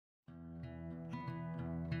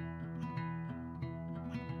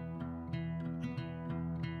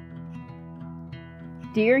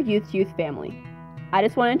Dear Youth family, I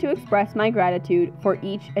just wanted to express my gratitude for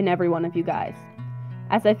each and every one of you guys.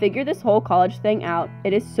 As I figure this whole college thing out,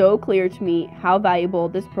 it is so clear to me how valuable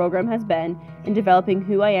this program has been in developing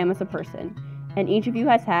who I am as a person, and each of you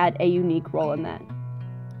has had a unique role in that.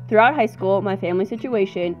 Throughout high school, my family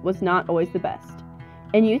situation was not always the best.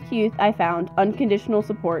 In Youth, I found unconditional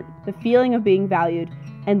support, the feeling of being valued,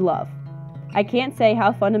 and love. I can't say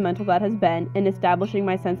how fundamental that has been in establishing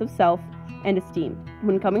my sense of self and esteem.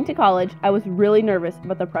 When coming to college, I was really nervous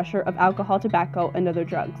about the pressure of alcohol, tobacco, and other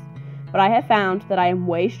drugs. But I have found that I am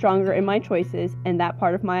way stronger in my choices and that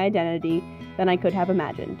part of my identity than I could have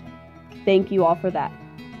imagined. Thank you all for that.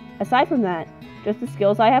 Aside from that, just the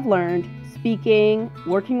skills I have learned, speaking,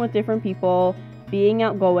 working with different people, being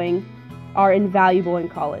outgoing, are invaluable in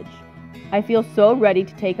college. I feel so ready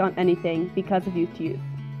to take on anything because of Youth.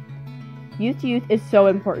 Youth is so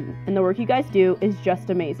important, and the work you guys do is just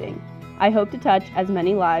amazing. I hope to touch as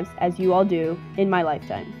many lives as you all do in my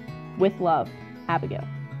lifetime. With love, Abigail.